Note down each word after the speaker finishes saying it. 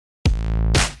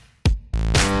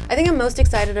I think I'm most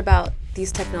excited about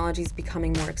these technologies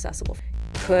becoming more accessible.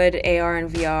 Could AR and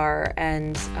VR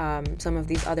and some of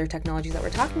these other technologies that we're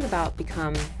talking about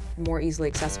become more easily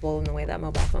accessible in the way that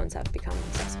mobile phones have become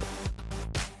accessible?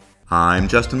 I'm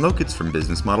Justin Lokitz from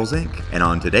Business Models Inc., and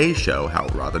on today's show, how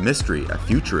Radha Mistry, a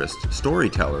futurist,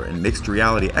 storyteller, and mixed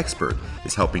reality expert,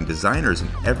 is helping designers and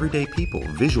everyday people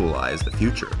visualize the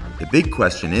future. The big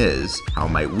question is, how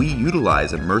might we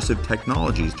utilize immersive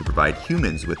technologies to provide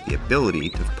humans with the ability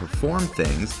to perform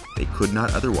things they could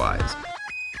not otherwise?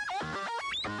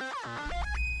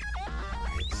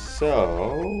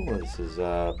 So, this is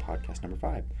podcast number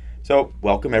 5. So,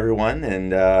 welcome everyone,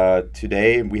 and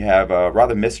today we have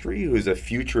Radha Mistry, who's a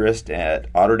futurist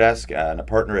at Autodesk and a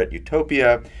partner at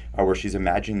Utopia, where she's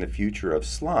imagining the future of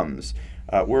slums.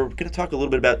 We're going to talk a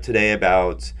little bit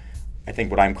about, I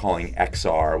think, what I'm calling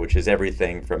XR, which is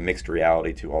everything from mixed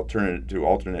reality to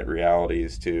alternate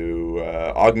realities to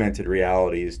augmented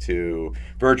realities to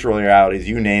virtual realities,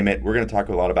 you name it. We're going to talk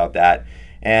a lot about that,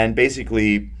 and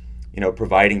basically,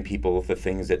 providing people with the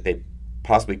things that they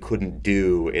possibly couldn't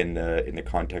do in the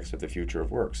context of the future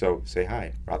of work. So say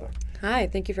hi, Radha. Hi,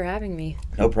 thank you for having me.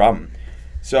 No problem.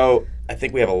 So I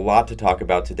think we have a lot to talk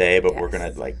about today, but Yes.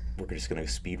 we're just gonna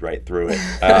speed right through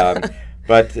it.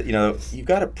 But you've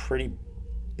got a pretty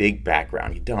big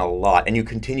background. You've done a lot, and you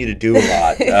continue to do a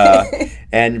lot.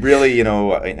 And really,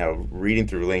 reading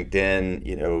through LinkedIn,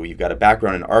 you've got a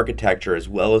background in architecture as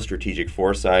well as strategic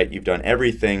foresight. You've done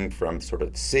everything from sort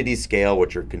of city scale,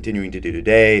 which you're continuing to do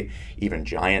today, even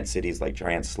giant cities like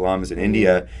giant slums in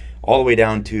India, all the way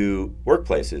down to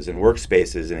workplaces and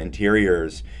workspaces and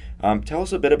interiors. Tell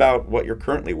us a bit about what you're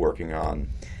currently working on.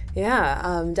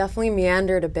 Yeah, definitely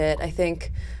meandered a bit. I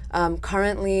think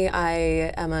currently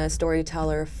I am a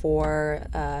storyteller for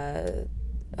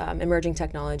emerging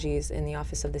technologies in the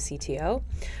office of the CTO,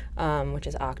 which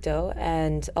is Octo,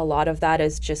 and a lot of that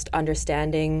is just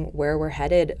understanding where we're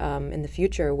headed in the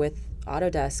future with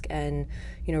Autodesk, and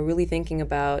really thinking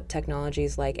about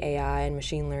technologies like AI and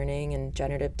machine learning and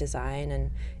generative design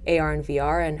and AR and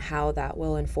VR, and how that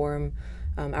will inform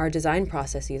our design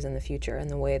processes in the future, and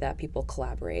the way that people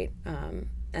collaborate,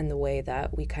 and the way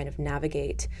that we kind of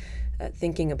navigate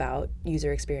thinking about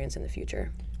user experience in the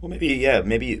future. Well,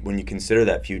 maybe when you consider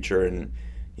that future and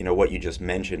what you just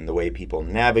mentioned, the way people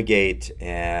navigate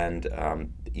and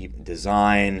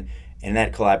design and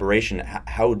that collaboration,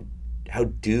 how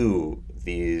do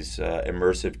these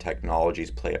immersive technologies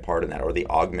play a part in that, or the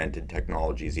augmented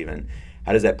technologies even?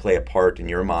 How does that play a part in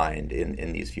your mind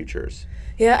in these futures?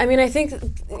 Yeah, I mean, I think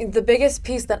the biggest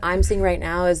piece that I'm seeing right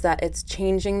now is that it's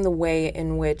changing the way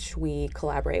in which we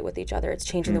collaborate with each other. It's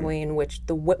changing the way in which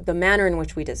the manner in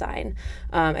which we design.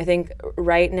 I think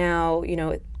right now,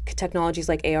 technologies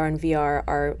like AR and VR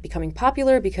are becoming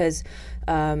popular because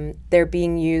they're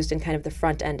being used in kind of the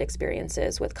front end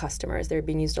experiences with customers. They're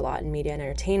being used a lot in media and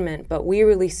entertainment, but we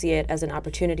really see it as an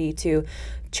opportunity to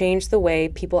change the way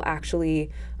people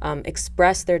actually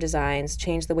express their designs,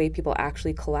 change the way people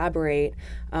actually collaborate.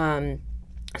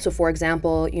 So for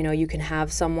example, you can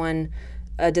have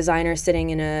a designer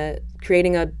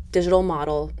creating a digital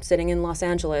model sitting in Los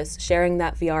Angeles, sharing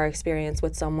that VR experience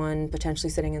with someone potentially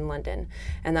sitting in London.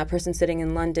 And that person sitting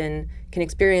in London can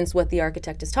experience what the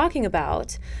architect is talking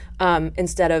about,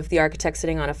 instead of the architect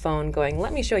sitting on a phone going,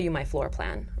 let me show you my floor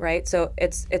plan, right? So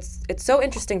it's so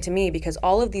interesting to me because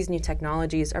all of these new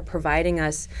technologies are providing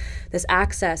us this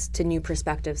access to new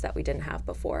perspectives that we didn't have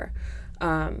before.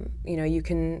 You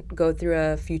can go through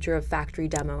a future of factory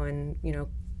demo and,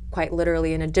 quite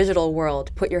literally in a digital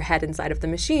world, put your head inside of the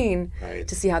machine Right.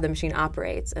 to see how the machine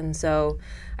operates. And so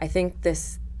I think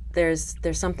there's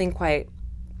something quite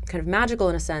kind of magical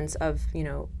in a sense of,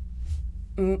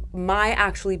 my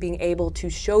actually being able to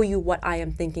show you what I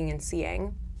am thinking and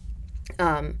seeing,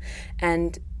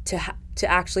 and to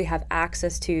actually have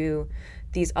access to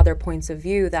these other points of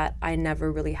view that I never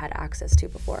really had access to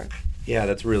before. Yeah,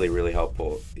 that's really, really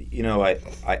helpful.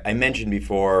 I mentioned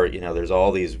before, there's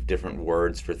all these different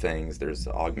words for things. There's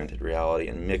augmented reality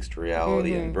and mixed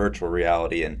reality and virtual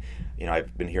reality. And,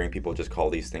 I've been hearing people just call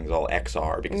these things all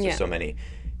XR because there's so many.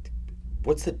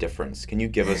 What's the difference? Can you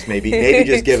give us maybe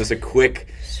just give us a quick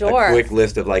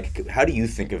list of how do you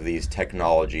think of these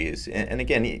technologies? And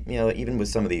again, even with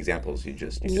some of the examples you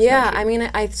just mentioned. I mean,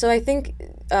 I think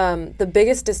the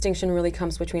biggest distinction really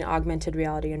comes between augmented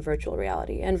reality and virtual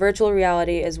reality. And virtual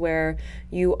reality is where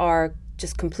you are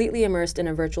just completely immersed in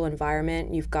a virtual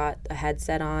environment. You've got a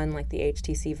headset on, like the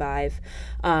HTC Vive.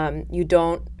 You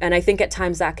don't, and I think at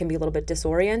times that can be a little bit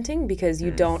disorienting because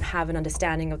you don't have an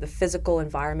understanding of the physical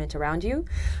environment around you.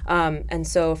 And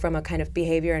so from a kind of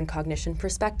behavior and cognition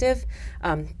perspective,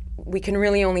 we can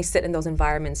really only sit in those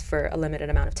environments for a limited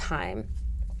amount of time.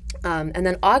 And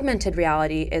then augmented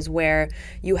reality is where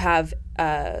you have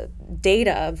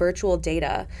data, virtual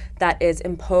data, that is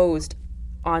imposed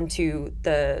onto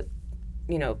the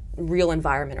real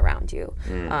environment around you,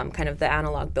 kind of the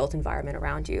analog built environment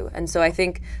around you. And so I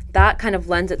think that kind of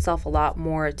lends itself a lot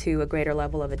more to a greater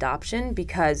level of adoption,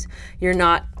 because you're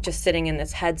not just sitting in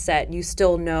this headset. You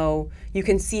still know, you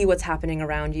can see what's happening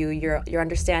around you. Your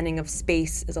understanding of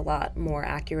space is a lot more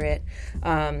accurate.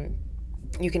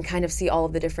 You can kind of see all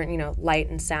of the different, light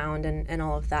and sound and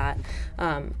all of that.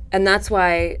 And that's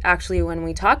why actually when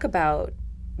we talk about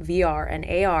VR and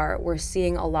AR, we're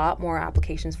seeing a lot more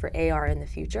applications for AR in the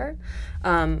future,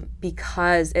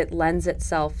 because it lends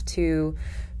itself to,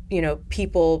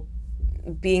 people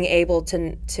being able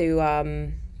to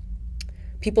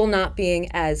people not being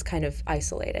as kind of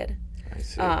isolated,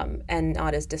 and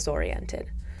not as disoriented.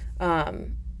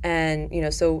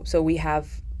 And so we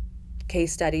have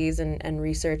case studies and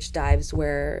research dives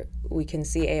where we can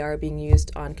see AR being used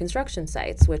on construction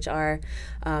sites, which are,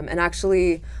 and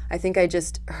actually, I think I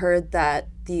just heard that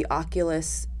the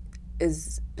Oculus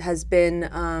has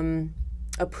been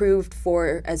approved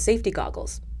as safety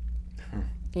goggles.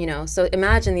 So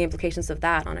imagine the implications of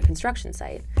that on a construction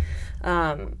site,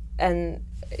 and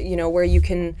where you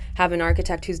can have an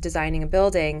architect who's designing a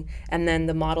building, and then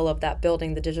the model of that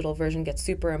building, the digital version, gets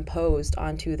superimposed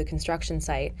onto the construction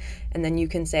site, and then you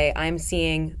can say, I'm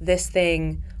seeing this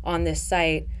thing on this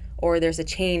site, or there's a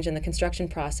change in the construction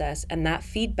process, and that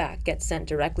feedback gets sent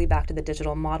directly back to the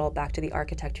digital model, back to the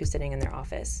architect who's sitting in their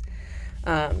office.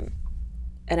 And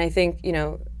I think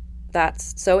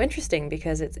that's so interesting,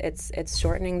 because it's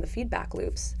shortening the feedback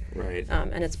loops. Right.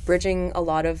 And it's bridging a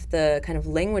lot of the kind of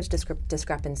language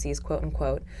discrepancies, quote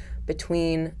unquote,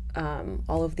 between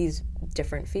all of these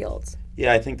different fields.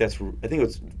 Yeah, I think that's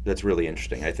really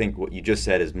interesting. I think what you just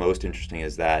said is most interesting,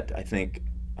 is that I think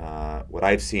what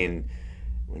I've seen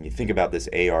when you think about this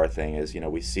AR thing is,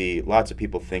 we see lots of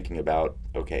people thinking about,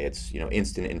 okay, it's,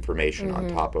 instant information on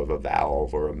top of a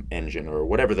valve or an engine or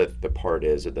whatever the part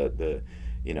is, or the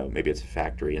maybe it's a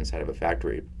factory inside of a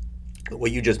factory.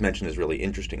 What you just mentioned is really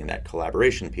interesting in that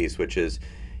collaboration piece, which is,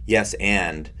 yes,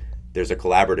 and there's a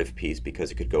collaborative piece,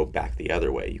 because it could go back the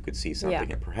other way. You could see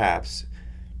something and perhaps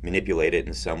manipulate it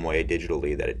in some way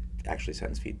digitally that it actually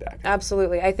sends feedback.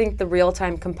 Absolutely. I think the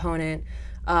real-time component,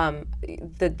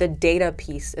 the data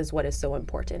piece is what is so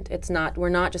important. We're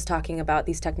not just talking about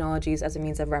these technologies as a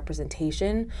means of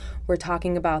representation. We're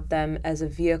talking about them as a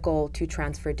vehicle to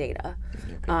transfer data.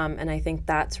 Okay. And I think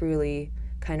that's really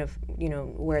kind of,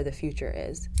 where the future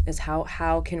is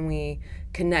how can we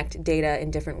connect data in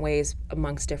different ways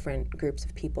amongst different groups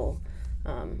of people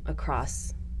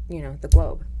across, the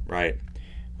globe. Right.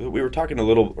 We were talking a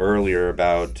little earlier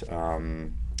about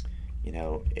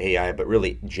AI, but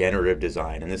really generative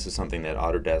design, and this is something that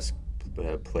Autodesk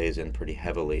plays in pretty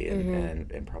heavily,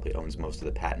 and probably owns most of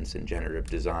the patents in generative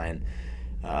design.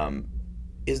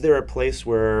 Is there a place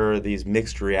where these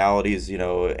mixed realities,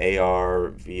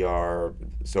 AR, VR,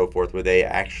 so forth, where they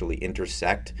actually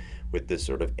intersect with this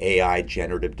sort of AI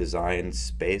generative design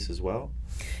space as well?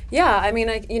 Yeah, I mean,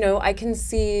 I can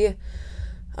see.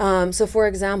 So, for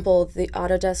example, the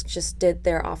Autodesk just did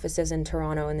their offices in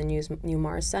Toronto in the New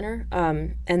Mars Center,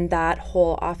 and that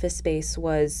whole office space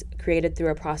was created through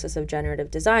a process of generative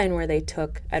design, where they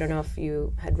took, I don't know if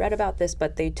you had read about this,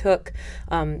 but they took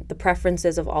the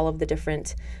preferences of all of the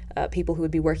different people who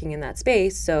would be working in that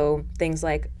space, so things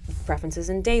like preferences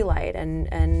in daylight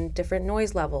and different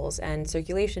noise levels and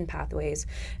circulation pathways,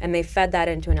 and they fed that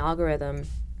into an algorithm.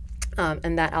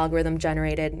 And that algorithm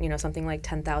generated, something like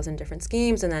 10,000 different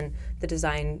schemes, and then the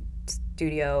design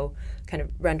studio kind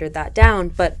of rendered that down.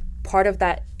 But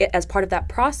as part of that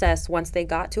process, once they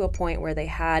got to a point where they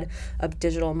had a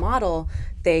digital model,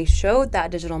 they showed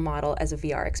that digital model as a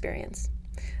VR experience.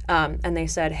 And they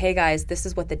said, hey guys, this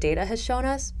is what the data has shown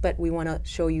us, but we want to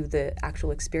show you the actual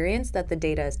experience that the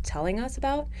data is telling us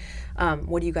about.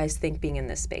 What do you guys think being in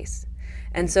this space?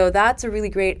 And so that's a really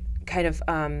great kind of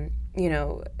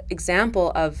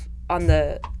example of in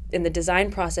the design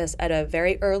process at a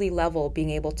very early level, being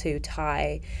able to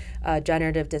tie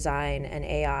generative design and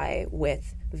AI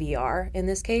with VR in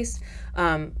this case.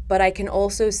 But I can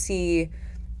also see,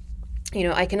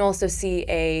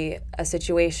 a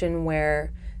situation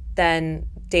where then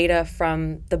data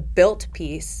from the built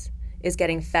piece is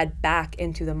getting fed back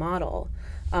into the model,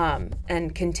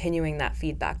 and continuing that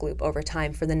feedback loop over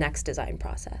time for the next design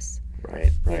process.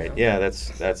 Right. Yeah,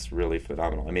 that's really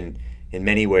phenomenal. I mean, in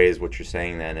many ways, what you're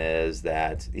saying then is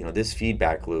that, you know, this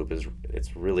feedback loop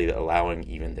it's really allowing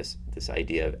even this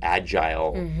idea of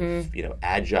agile, you know,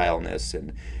 agileness,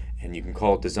 and you can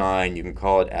call it design, you can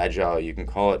call it agile, you can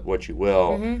call it what you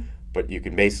will, but you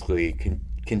can basically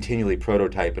continually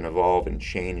prototype and evolve and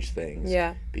change things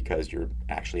because you're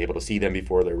actually able to see them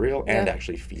before they're real and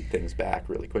actually feed things back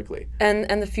really quickly.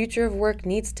 And the future of work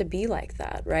needs to be like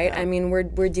that, right? I mean,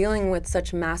 we're dealing with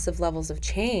such massive levels of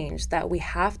change that we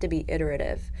have to be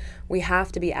iterative. We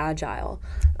have to be agile.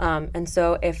 And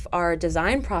so if our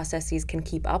design processes can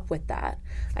keep up with that,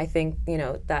 I think, you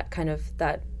know,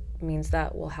 that means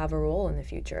that we'll have a role in the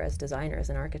future as designers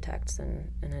and architects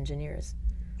and engineers.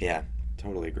 Yeah,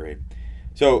 totally agree.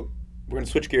 So we're going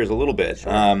to switch gears a little bit.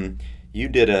 Sure. You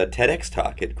did a TEDx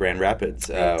talk at Grand Rapids,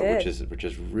 which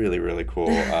is really, really cool.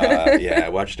 I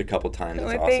watched a couple times.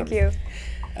 It's awesome. Thank you.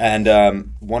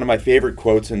 And one of my favorite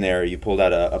quotes in there, you pulled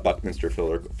out a Buckminster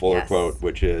Fuller quote,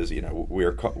 which is, you know, we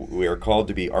are called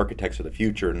to be architects of the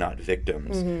future, not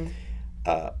victims.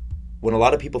 When a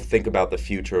lot of people think about the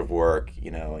future of work,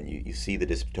 you know, and you see the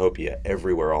dystopia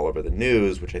everywhere all over the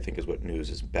news, which I think is what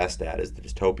news is best at, is the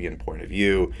dystopian point of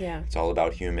view. Yeah. It's all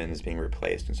about humans being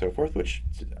replaced and so forth, which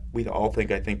we all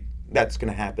think, I think that's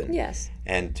going to happen. Yes.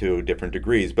 And to different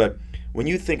degrees. But when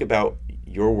you think about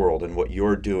your world and what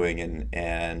you're doing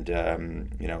and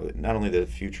you know, not only the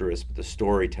futurist, but the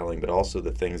storytelling, but also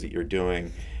the things that you're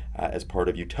doing as part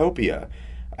of Utopia,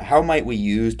 how might we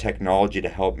use technology to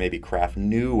help maybe craft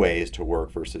new ways to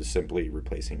work versus simply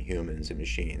replacing humans and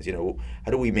machines? You know,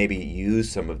 how do we maybe use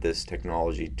some of this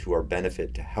technology to our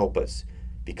benefit to help us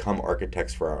become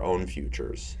architects for our own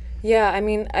futures? Yeah, I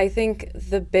mean, I think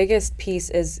the biggest piece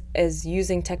is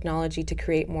using technology to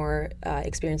create more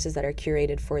experiences that are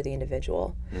curated for the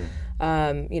individual.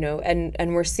 You know,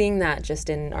 and we're seeing that just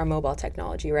in our mobile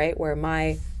technology, right? Where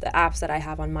the apps that I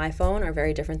have on my phone are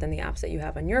very different than the apps that you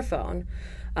have on your phone.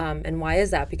 And why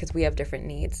is that? Because we have different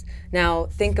needs. Now,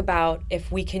 think about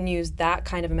if we can use that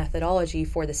kind of a methodology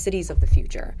for the cities of the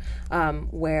future,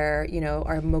 where, you know,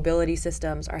 our mobility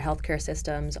systems, our healthcare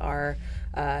systems, our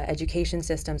education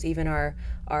systems, even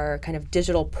our kind of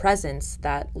digital presence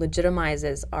that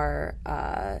legitimizes our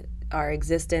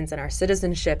existence and our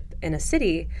citizenship in a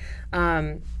city,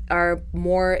 are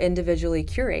more individually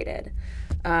curated.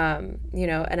 You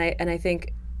know, and I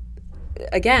think,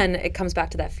 again, it comes back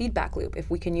to that feedback loop. If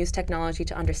we can use technology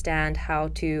to understand how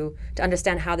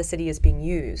the city is being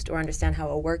used, or understand how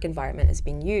a work environment is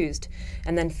being used,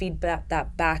 and then feed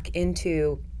that back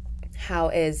into how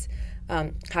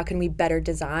can we better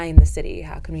design the city?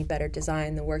 How can we better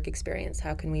design the work experience?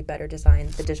 How can we better design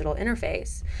the digital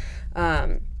interface?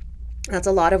 That's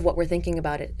a lot of what we're thinking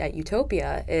about at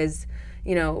Utopia is,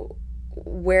 you know,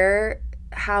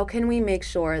 how can we make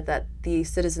sure that the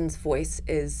citizen's voice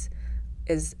is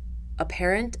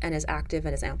apparent and is active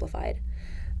and is amplified.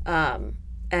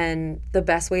 And the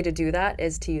best way to do that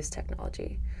is to use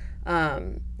technology.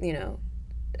 You know,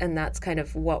 and that's kind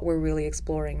of what we're really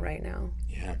exploring right now.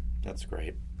 Yeah, that's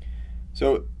great.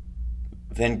 So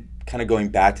then kind of going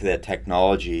back to that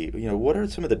technology, you know, what are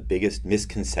some of the biggest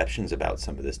misconceptions about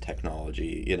some of this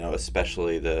technology, you know,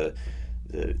 especially the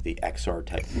XR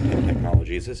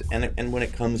technologies and when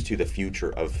it comes to the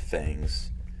future of things?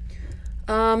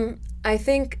 I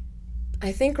think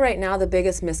right now the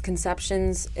biggest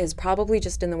misconceptions is probably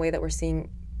just in the way that we're seeing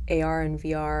AR and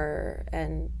VR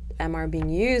and MR being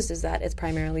used, is that it's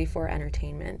primarily for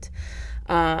entertainment.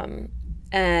 And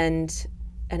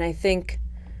I think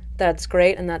that's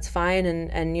great and that's fine.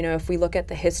 And you know, if we look at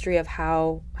the history of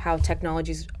how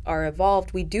technologies are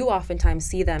evolved, we do oftentimes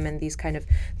see them in these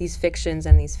fictions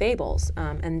and these fables.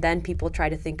 And then people try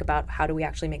to think about, how do we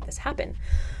actually make this happen?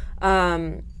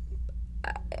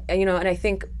 You know, and I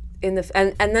think and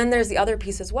then there's the other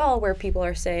piece as well, where people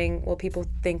are saying, well, people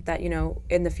think that, you know,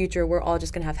 in the future we're all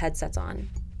just going to have headsets on,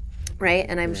 right?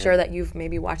 And I'm sure that you've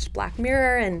maybe watched Black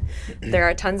Mirror, and there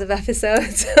are tons of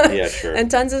episodes yeah, sure. and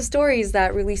tons of stories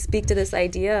that really speak to this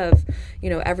idea of,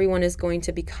 you know, everyone is going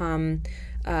to become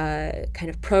kind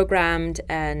of programmed,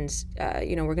 and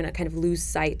you know, we're going to kind of lose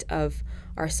sight of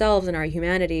ourselves and our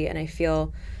humanity. And I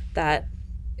feel that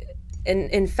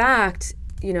in fact,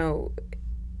 you know,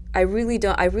 I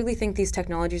really think these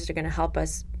technologies are going to help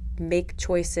us make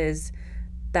choices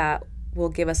that will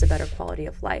give us a better quality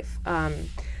of life.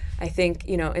 I think,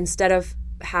 you know, instead of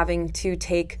having to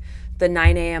take the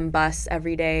 9 a.m. bus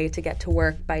every day to get to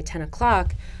work by 10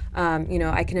 o'clock, you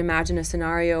know, I can imagine a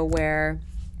scenario where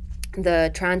the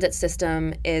transit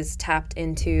system is tapped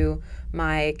into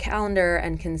my calendar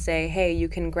and can say, hey, you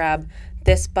can grab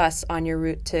this bus on your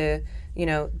route to, you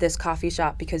know, this coffee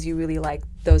shop because you really like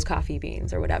those coffee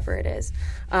beans or whatever it is.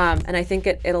 And I think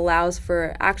it allows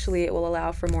for, actually it will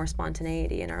allow for more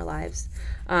spontaneity in our lives,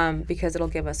 because it'll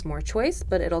give us more choice,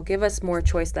 but it'll give us more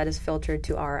choice that is filtered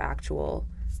to our actual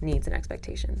needs and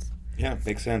expectations. Yeah,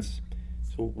 makes sense.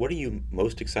 So what are you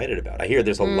most excited about? I hear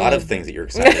there's a lot of things that you're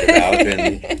excited about,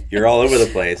 and you're all over the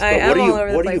place. But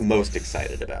what are you most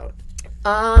excited about?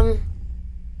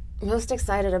 Most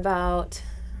excited about,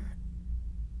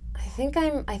 I think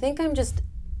I'm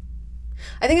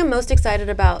most excited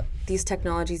about these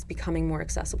technologies becoming more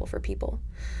accessible for people,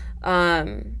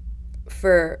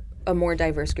 for a more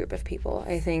diverse group of people.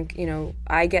 I think,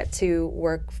 I get to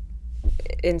work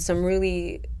in some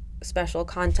really special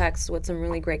contexts with some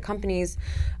really great companies,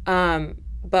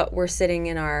 but we're sitting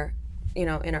in our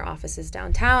offices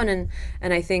downtown, and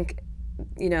I think,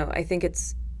 I think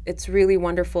it's really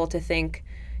wonderful to think,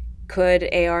 could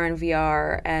AR and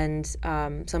VR and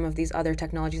some of these other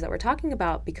technologies that we're talking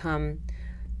about become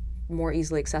more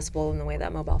easily accessible in the way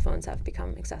that mobile phones have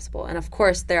become accessible? And of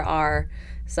course, there are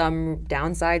some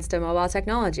downsides to mobile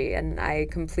technology, and I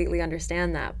completely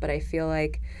understand that. But I feel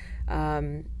like,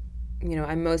 I'm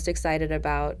most excited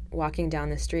about walking down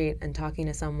the street and talking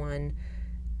to someone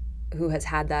who has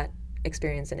had that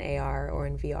experience in AR or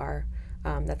in VR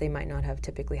that they might not have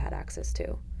typically had access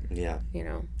to. Yeah.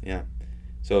 Yeah.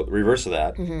 So reverse of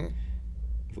that,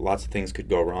 lots of things could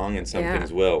go wrong and some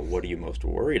things will. What are you most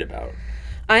worried about?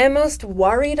 I am most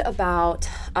worried about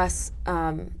us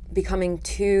becoming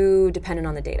too dependent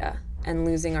on the data and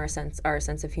losing our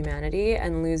sense of humanity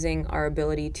and losing our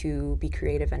ability to be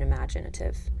creative and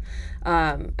imaginative.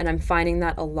 And I'm finding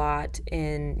that a lot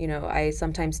in, I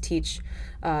sometimes teach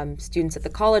students at the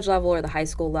college level or the high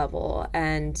school level,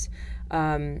 and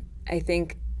I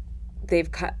think they've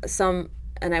some,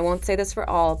 and I won't say this for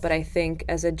all, but I think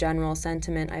as a general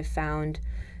sentiment, I've found,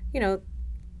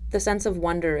 the sense of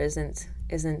wonder isn't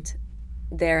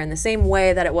there in the same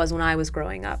way that it was when I was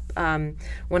growing up.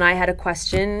 When I had a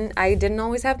question, I didn't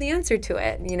always have the answer to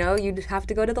it. You'd have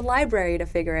to go to the library to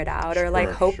figure it out, or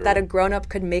hope that a grown-up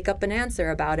could make up an answer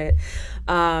about it.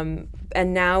 And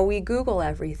now we Google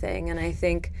everything, and I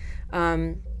think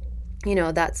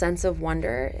that sense of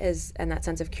wonder and that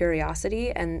sense of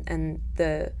curiosity, and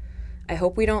I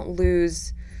hope we don't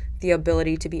lose the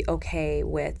ability to be okay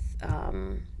with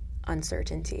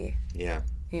uncertainty. Yeah.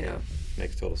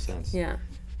 Makes total sense. Yeah.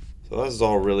 So this is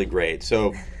all really great.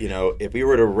 So, if we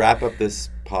were to wrap up this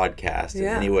podcast in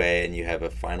any way and you have a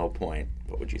final point,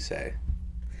 what would you say?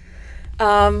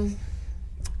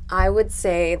 I would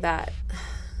say that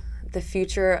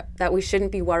that we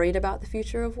shouldn't be worried about the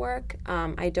future of work.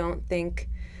 I think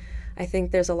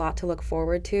there's a lot to look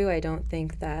forward to. I don't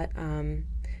think that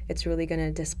it's really going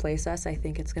to displace us. I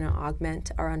think it's going to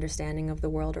augment our understanding of the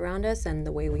world around us and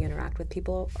the way we interact with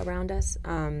people around us.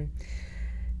 And,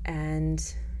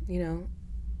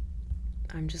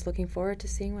 I'm just looking forward to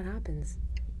seeing what happens.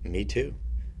 Me too.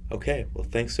 Okay. Well,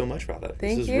 thanks so much, Radha.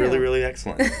 Thank you. This is really, really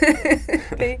excellent.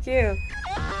 Thank you.